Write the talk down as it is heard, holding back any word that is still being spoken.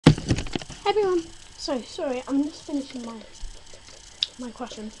everyone. So sorry, I'm just finishing my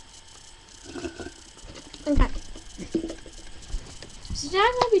question. Okay. So today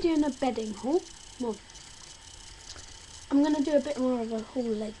I'm going to be doing a bedding haul. Well, I'm going to do a bit more of a haul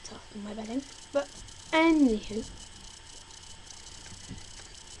later in my bedding. But anywho.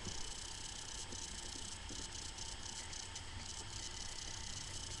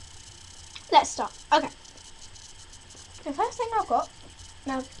 Let's start. Okay. The first thing I've got,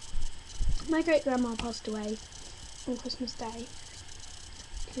 now my great grandma passed away on Christmas Day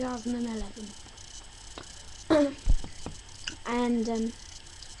 2011. And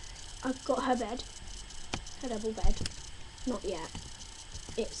I've got her bed, her double bed. Not yet.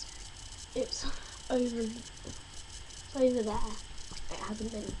 It's over there. It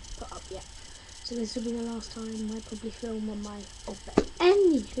hasn't been put up yet. So this will be the last time I probably film on my old bed.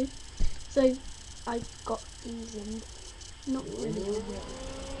 Anywho, so I got these in. Not really a wall.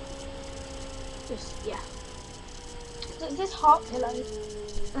 Just yeah. So it's this heart pillow,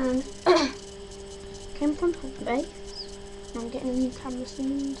 and came from Home Base. I'm getting a new camera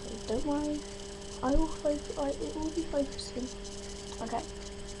soon, so don't worry. It will be focusing. Okay.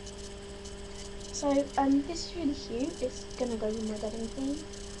 So this is really cute. It's gonna go with my bedding theme,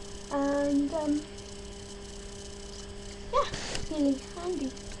 and yeah, really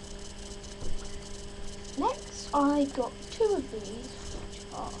handy. Next, I got two of these, which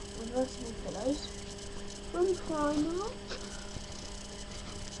are reversible pillows from Primark.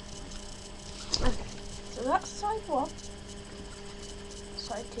 Okay, so that's side one.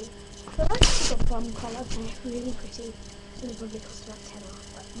 Side two. So I actually got plum colour, they're really pretty. They probably cost about £10,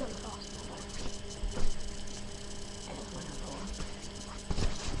 but not fast. There's my other one.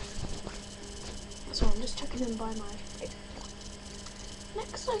 So I'm just checking in by my favourite one.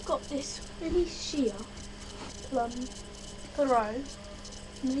 Next I got this really sheer plum throw.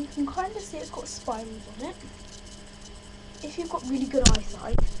 And you can kind of see it's got spirals on it. If you've got really good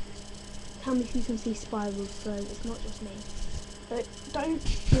eyesight, tell me if you can see spirals, so it's not just me. But don't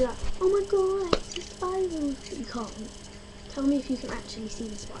be like, oh my god, it's a spiral. You can't. Tell me if you can actually see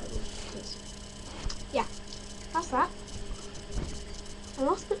the spirals, because yeah, that's that. And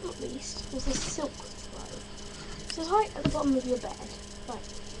last but not least was a silk throw. So it's right at the bottom of your bed, like,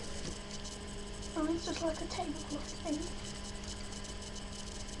 and it's just like a tablecloth thing.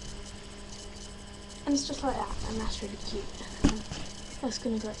 And it's just like that, and that's really cute. And that's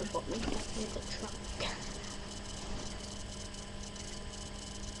going to go at the bottom of the trunk.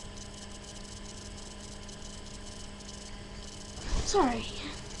 Sorry,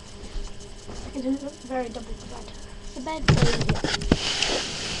 it didn't look very double the bed. The bed goes here,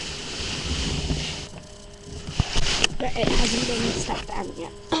 but it hasn't been stepped down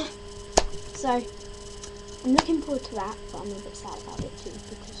yet. So I'm looking forward to that, but I'm a bit sad about it too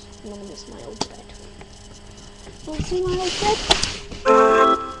because I'm gonna miss my old bed. Want to see my old bed?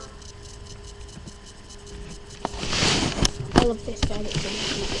 I love this bed. It's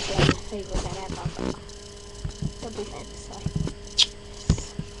like my favourite bed ever. Double bed, so.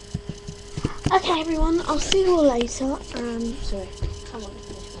 Okay, everyone. I'll see you all later. Sorry, I want to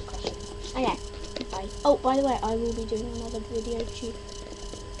finish my question. Okay, bye. Oh, by the way, I will be doing another video too.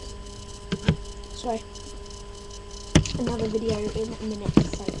 Sorry, another video in a minute.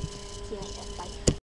 So see you later. Bye.